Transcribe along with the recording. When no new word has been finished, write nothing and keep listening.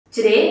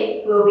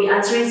Today, we'll be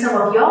answering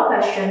some of your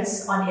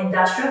questions on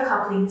industrial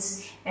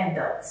couplings and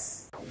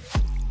belts.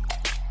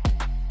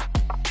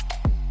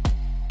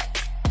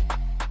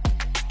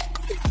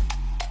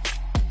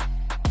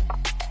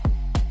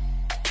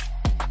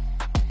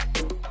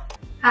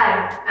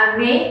 Hi, I'm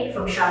May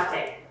from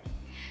Shafttech.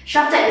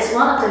 Shafttech is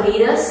one of the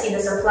leaders in the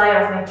supply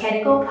of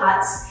mechanical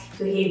parts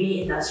to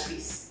heavy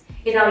industries.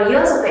 In our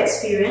years of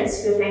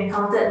experience, we've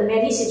encountered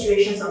many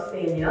situations of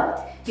failure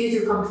due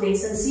to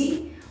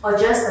complacency or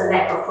just a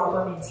lack of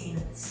proper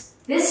maintenance.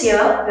 This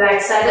year, we are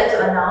excited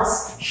to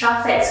announce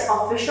Shafttech's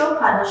official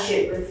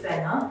partnership with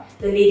Fenner,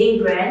 the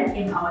leading brand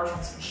in power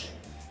transmission.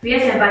 We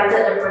have invited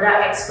a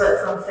product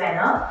expert from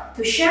Fenner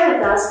to share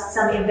with us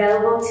some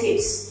invaluable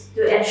tips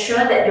to ensure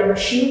that your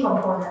machine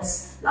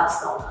components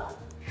last longer.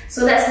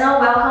 So let's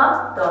now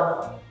welcome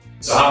Donald.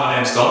 So hi, my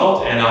name is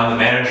Donald and I'm the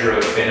manager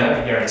of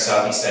Fenner here in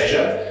Southeast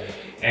Asia.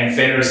 And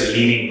Fenner is a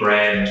leading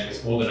brand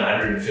with more than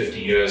 150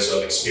 years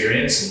of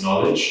experience and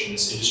knowledge in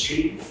this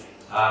industry.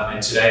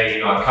 And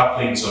today, our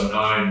couplings are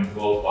known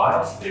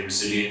worldwide for their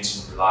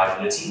resilience and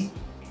reliability.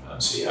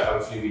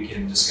 Hopefully we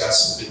can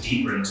discuss a bit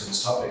deeper into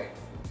this topic.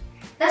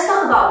 Let's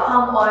talk about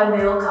palm oil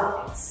mill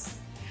couplings.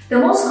 The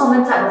most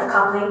common type of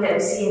coupling that we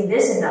see in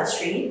this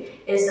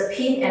industry is the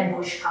pin and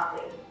bush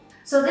coupling.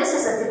 So this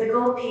is a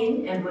typical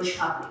pin and bush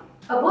coupling.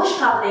 A bush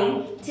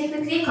coupling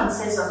typically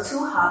consists of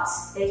two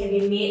hubs that can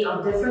be made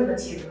of different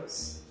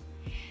materials.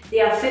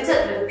 They are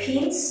fitted with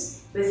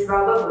pins with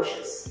rubber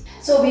bushes.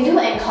 So we do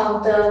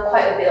encounter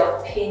quite a bit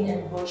of pin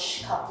and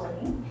bush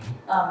coupling,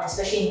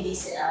 especially in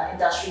these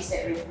industries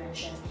that we've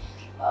mentioned.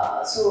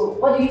 So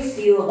what do you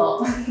feel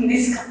about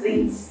these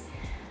couplings?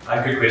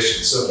 Good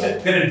question. So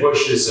pin and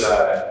bush is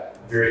a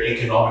very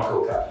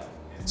economical coupling.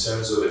 In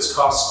terms of its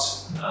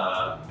cost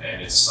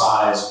and its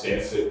size,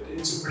 benefit,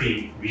 it's a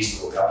pretty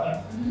reasonable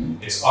coupling.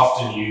 It's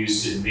often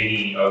used in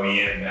many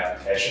OEM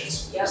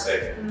applications because they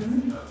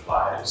can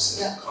apply it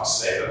as a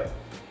cost saver.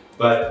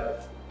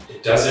 But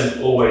it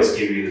doesn't always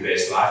give you the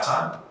best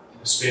lifetime,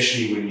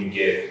 especially when you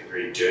get a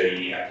very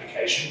dirty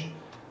application.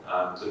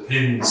 The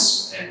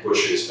pins and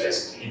bushes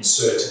basically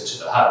insert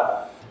into the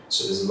hub.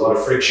 So there's a lot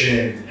of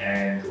friction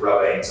and the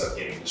rubber ends up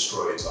getting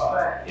destroyed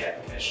by the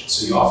application.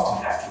 So you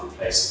often have to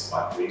replace it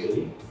quite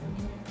regularly.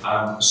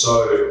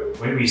 So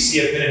when we see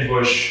a pin and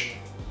bush,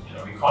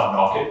 we can't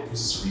knock it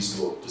because it's a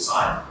reasonable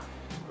design,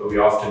 but we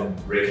often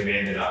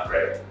recommend an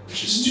upgrade,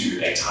 which is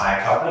to a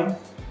Tyre coupling.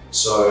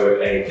 So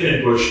a pin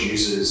and bush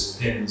uses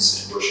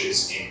pins and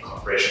bushes in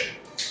compression,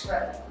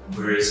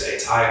 whereas a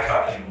Tyre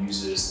coupling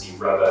uses the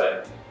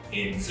rubber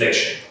in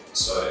flexion.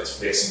 So it's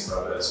flexing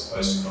rubber as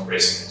opposed to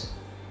compressing it.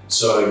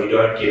 So you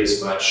don't get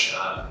as much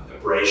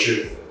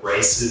abrasive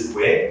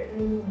wear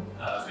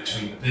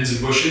between the pins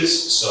and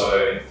bushes.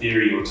 So in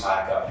theory, your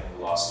Tyre coupling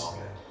will last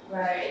longer.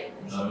 Right.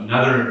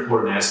 Another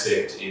important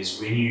aspect is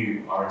when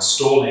you are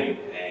installing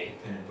a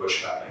pin and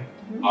bush coupling,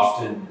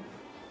 often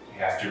you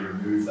have to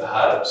remove the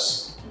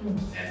hubs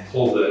and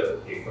pull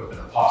the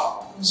equipment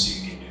apart so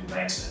you can do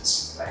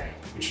maintenance,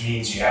 which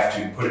means you have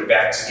to put it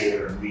back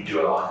together and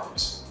redo alignment.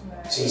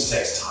 So this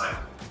takes time.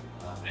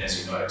 As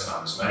you know,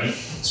 time is money,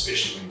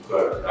 especially when you've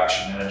got a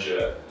production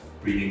manager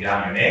breathing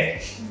down your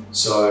neck.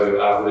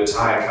 So with a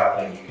Tyre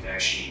coupling, you can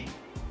actually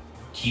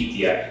keep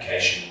the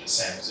application in the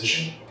same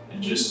position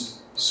and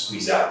just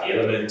squeeze out the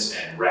element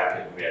and wrap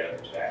a new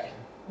element back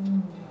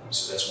in.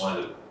 So that's one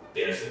of the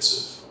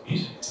benefits of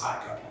using a Tyre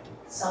coupling.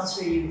 Sounds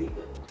really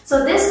good.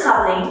 So this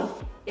coupling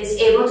is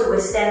able to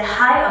withstand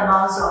high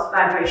amounts of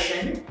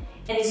vibration,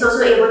 and it's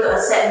also able to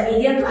accept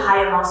medium to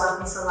high amounts of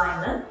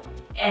misalignment,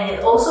 and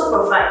it also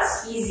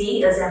provides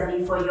easy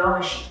assembly for your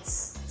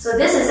machines. So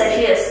this is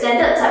actually a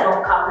standard type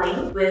of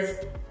coupling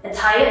with a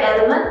Tyre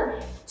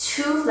element,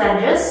 two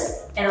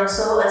flanges, and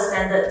also a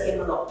standard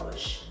taper lock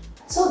bush.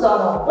 So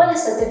Donald, what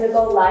is the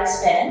typical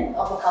lifespan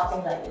of a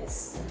coupling like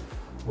this?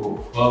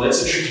 Well,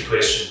 that's a tricky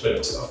question,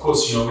 but of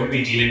course, when we're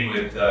dealing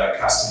with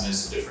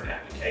customers in different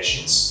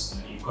applications,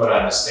 you've got to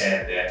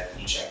understand that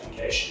each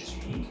application is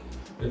unique.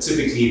 But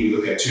typically, we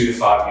look at 2 to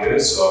 5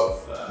 years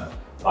of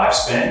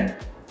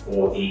lifespan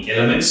for the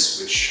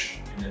elements, which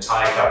in the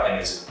Tyre coupling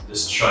is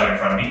this shown in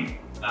front of me.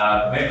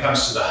 When it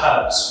comes to the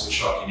hubs,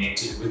 which are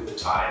connected with the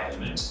Tyre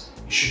element,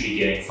 you should be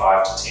getting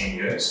 5 to 10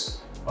 years.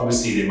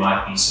 Obviously, there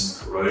might be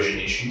some corrosion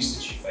issues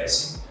that you're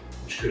facing,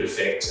 which could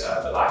affect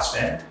the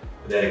lifespan,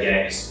 but that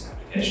again is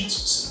application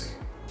specific.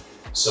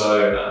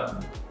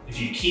 So if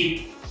you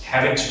keep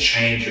having to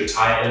change your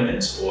Tyre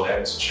element or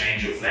having to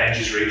change your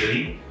flanges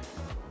regularly,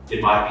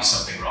 there might be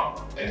something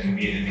wrong. That can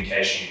be an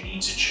indication you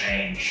need to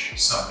change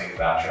something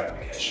about your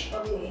application.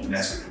 And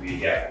that's what we're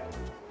here.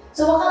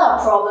 So what kind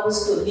of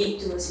problems could lead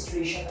to a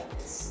situation like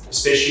this?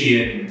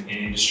 Especially in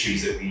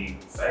industries that we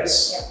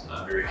face,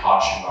 very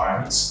harsh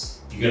environments,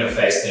 you're going to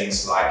face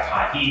things like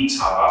high heat,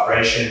 high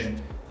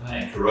vibration,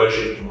 and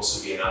corrosion can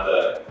also be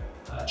another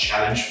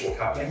challenge for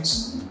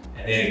couplings.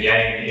 And then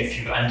again, if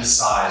you've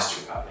undersized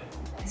your coupling.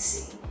 I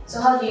see.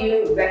 So how do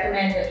you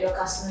recommend that your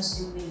customers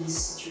do in this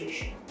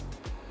situation?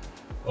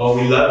 Well,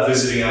 we love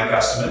visiting our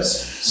customers,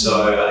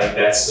 so I think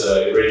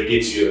it really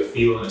gives you a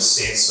feel and a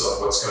sense of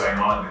what's going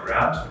on in the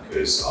ground,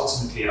 because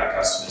ultimately our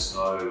customers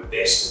know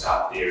best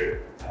about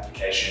their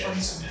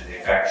applications and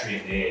their factory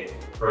and their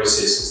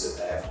processes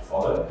that they have to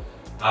follow.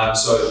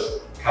 So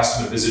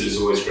customer visit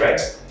is always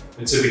great,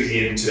 but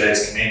typically in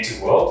today's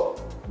connected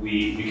world,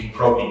 we can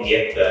probably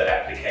get the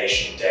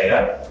application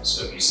data.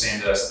 So if you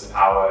send us the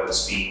power, the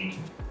speed,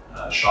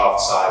 shaft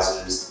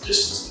sizes, the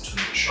distance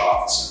between the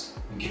shafts,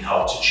 we can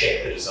help to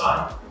check the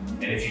design.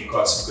 And if you've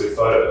got some good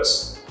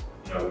photos,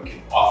 we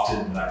can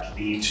often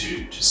lead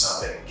to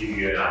something, give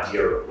you an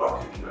idea of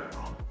what could be going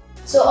wrong.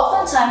 So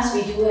oftentimes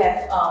we do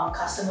have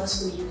customers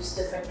who use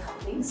different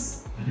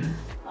couplings,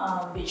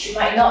 which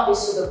might not be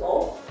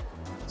suitable.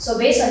 So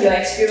based on your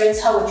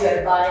experience, how would you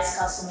advise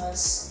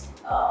customers,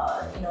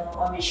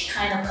 on which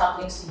kind of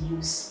couplings to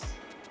use?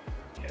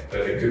 Yeah,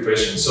 perfect, good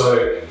question.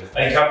 So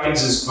I think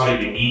couplings is quite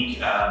a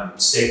unique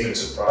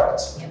segment of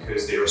product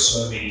because there are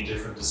so many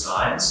different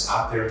designs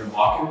out there in the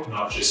market,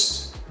 not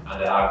just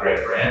under our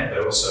great brand,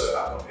 but also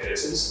our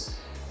competitors.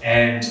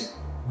 And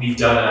we've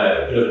done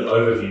a bit of an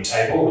overview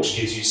table, which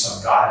gives you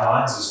some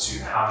guidelines as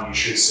to how you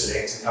should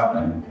select a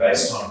coupling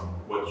based on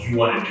what you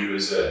want to do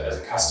as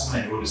a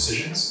customer in your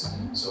decisions.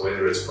 So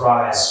whether it's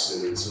price,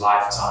 whether it's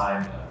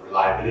lifetime,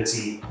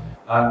 reliability,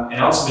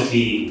 and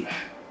ultimately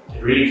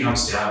it really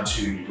comes down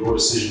to your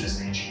decision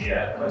as an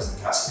engineer, as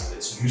the customer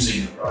that's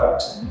using the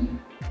product,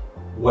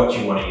 what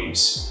you want to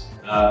use.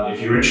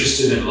 If you're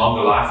interested in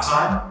longer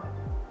lifetime,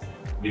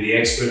 we're the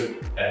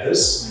expert at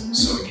this,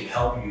 so we can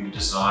help you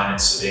design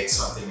and select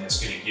something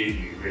that's going to give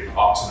you really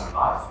optimum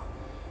life.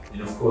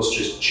 And of course,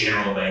 just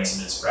general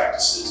maintenance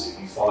practices.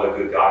 If you follow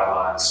good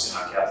guidelines in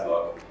our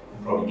catalog,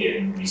 you'll probably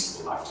get a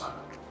reasonable lifetime.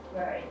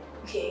 Right,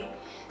 okay.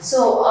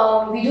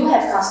 So we do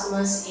have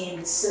customers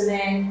in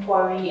cement,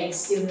 quarry and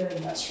steel mill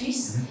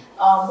industries.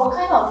 What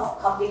kind of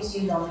couplings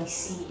do you normally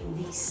see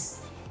in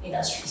these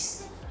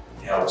industries?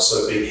 Yeah,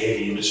 so big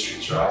heavy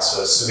industries, right?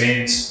 So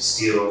cement,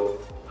 steel,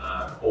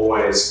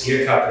 always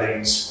gear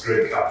couplings,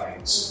 grid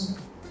couplings,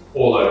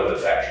 all over the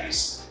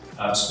factories.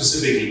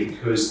 Specifically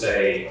because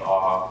they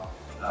are,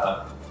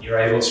 you're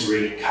able to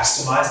really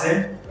customize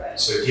them. Right.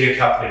 So gear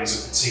couplings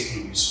are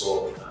particularly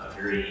useful,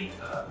 very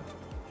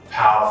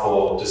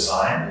powerful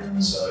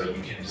design. So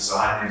you can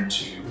design them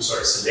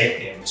select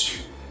them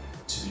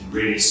to be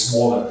really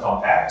small and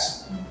compact.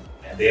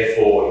 And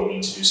therefore you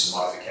need to do some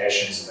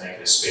modifications and make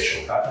it a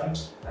special coupling.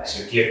 Right.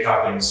 So gear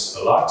couplings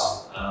a lot,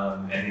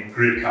 and then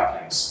grid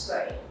couplings.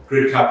 Right.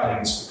 Grid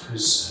couplings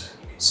because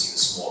you can see the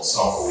small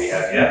sample we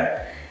have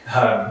here.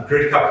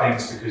 Grid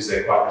couplings because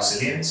they're quite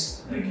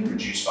resilient, they can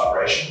reduce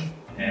vibration,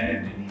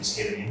 and in these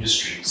heavy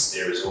industries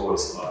there is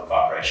always a lot of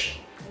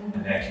vibration,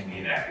 and that can be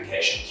an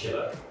application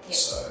killer.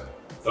 So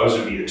those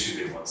would be the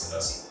two big ones that I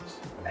see.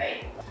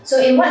 Right.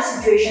 So in what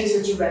situations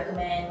would you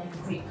recommend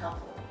grid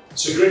coupling?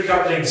 So grid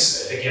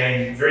couplings,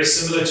 again, very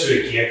similar to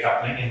a gear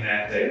coupling in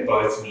that they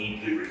both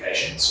need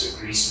lubrication, so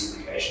grease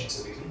lubrication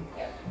typically.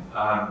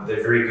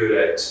 They're very good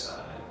at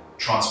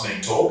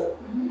transmitting torque,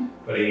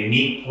 but a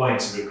unique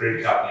point of a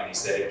grid coupling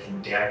is that it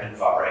can dampen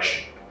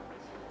vibration.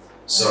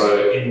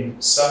 So in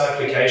some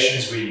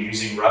applications where you're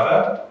using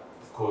rubber,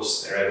 of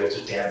course they're able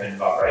to dampen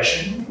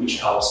vibration, which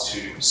helps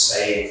to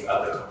save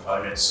other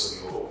components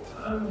of your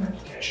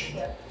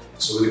application.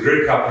 So with a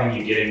grid coupling,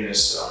 you're getting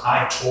this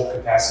high torque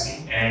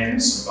capacity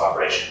and some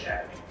vibration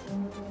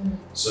dampening.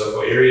 So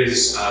for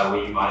areas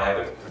where you might have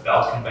a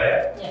belt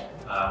conveyor,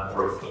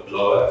 or a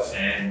blower, a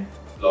fan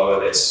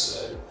blower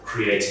that's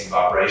creating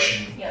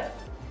vibration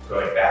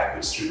going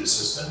backwards through the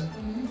system,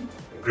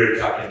 a grid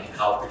coupling can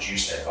help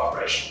reduce that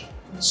vibration.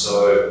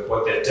 So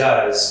what that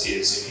does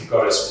is if you've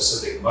got a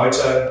specific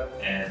motor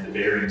and the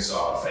bearings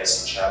are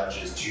facing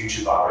challenges due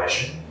to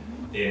vibration,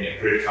 then a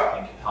grid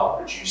coupling can help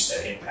reduce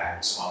that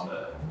impact on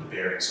the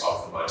bearings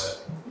of the motor,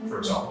 for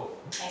example.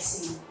 I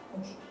see.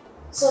 Okay.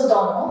 So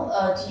Donald,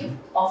 do you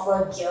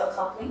offer gear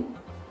coupling?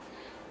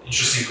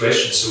 Interesting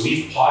question. So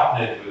we've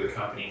partnered with a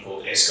company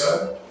called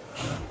ESCO.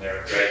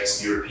 They're a great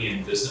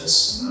European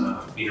business,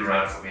 been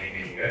around for many,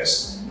 many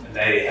years, and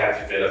they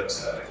have developed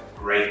a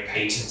great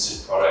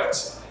patented product,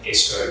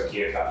 ESCO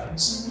gear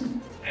couplings,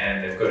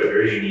 and they've got a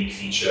very unique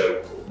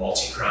feature called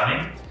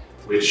multi-crowning,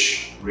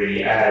 which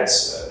really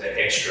adds that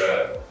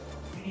extra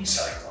unique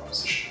selling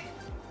proposition.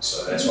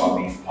 So that's why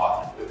we've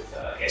partnered with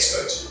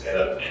ESCO to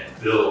develop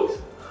and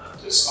build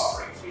this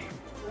offering for you.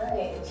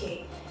 Right,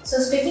 okay. So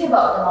speaking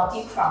about the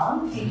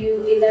multi-crown, can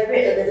you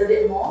elaborate a little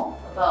bit more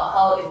about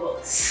how it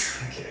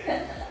works?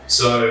 Okay.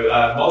 So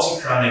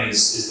multi-crowning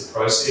is the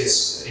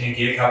process. In a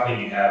gear coupling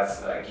you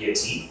have gear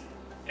teeth,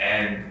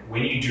 and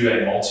when you do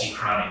a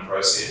multi-crowning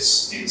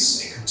process,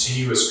 it's a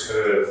continuous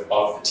curve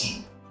of the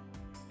teeth.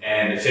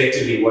 And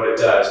effectively what it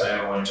does,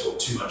 maybe I won't talk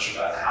too much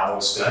about how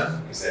it's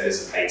done, because that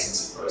is a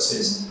patented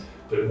process,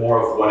 but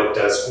more of what it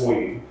does for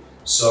you.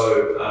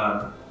 So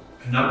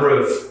a number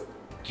of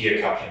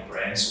gear coupling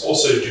brands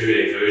also do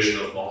a version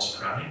of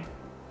multi-crowning,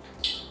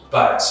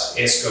 but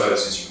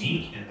ESCO's is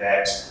unique in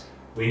that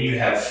when you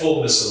have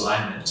full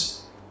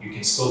misalignment, you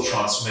can still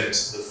transmit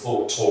the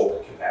full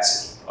torque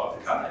capacity of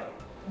the coupling.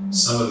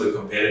 Some of the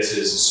competitors,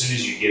 as soon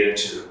as you get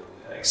into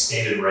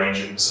extended range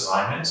of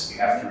misalignment, you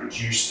have to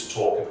reduce the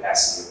torque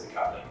capacity of the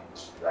coupling.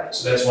 Right.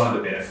 So that's one of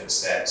the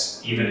benefits,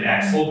 that even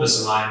at full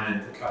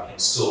misalignment, the coupling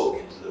still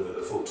can deliver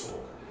the full torque.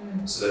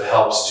 So that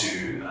helps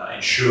to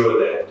ensure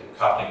that the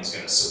coupling is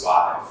going to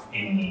survive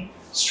any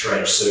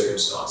strange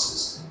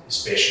circumstances,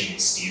 especially in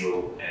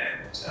steel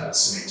and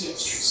cement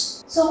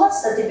industries. So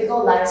what's the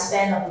typical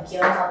lifespan of a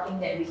gear coupling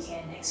that we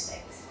can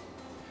expect?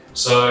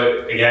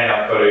 So again,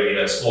 I've got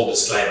a small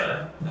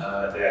disclaimer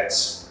that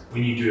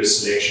when you do a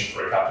selection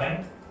for a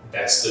coupling,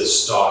 that's the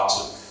start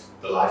of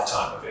the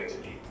lifetime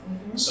effectively.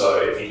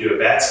 So if you do a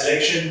bad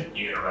selection,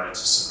 you're going to run into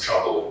some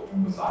trouble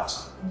with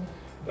lifetime.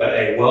 But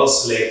a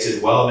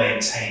well-selected,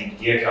 well-maintained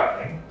gear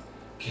coupling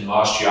can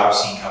last you. I've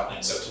seen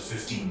couplings up to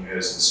 15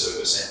 years in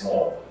service and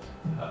more,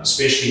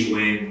 especially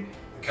when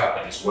the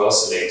coupling is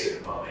well-selected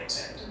and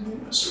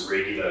well-maintained. So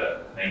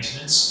regular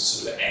maintenance,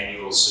 sort of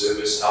annual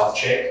service health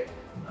check,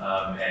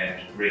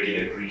 and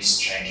regular grease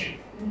changing.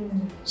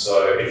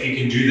 So if you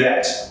can do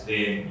that,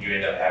 then you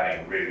end up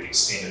having a really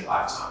extended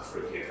lifetime for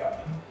a gear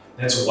coupling.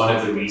 That's one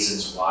of the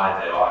reasons why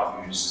they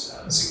are used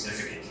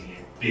significantly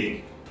in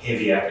big,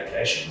 heavy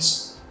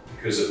applications,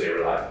 because of their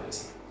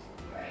reliability.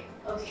 Right,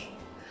 okay.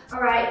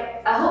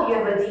 Alright, I hope you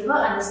have a deeper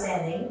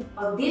understanding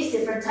of these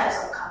different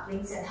types of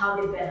couplings and how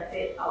they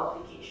benefit our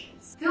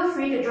applications. Feel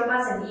free to drop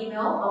us an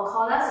email or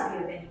call us if you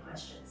have any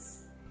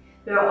questions.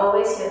 We are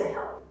always here to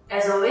help.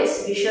 As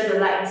always, be sure to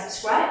like and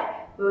subscribe.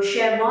 We will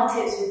share more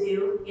tips with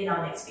you in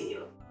our next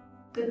video.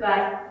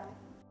 Goodbye.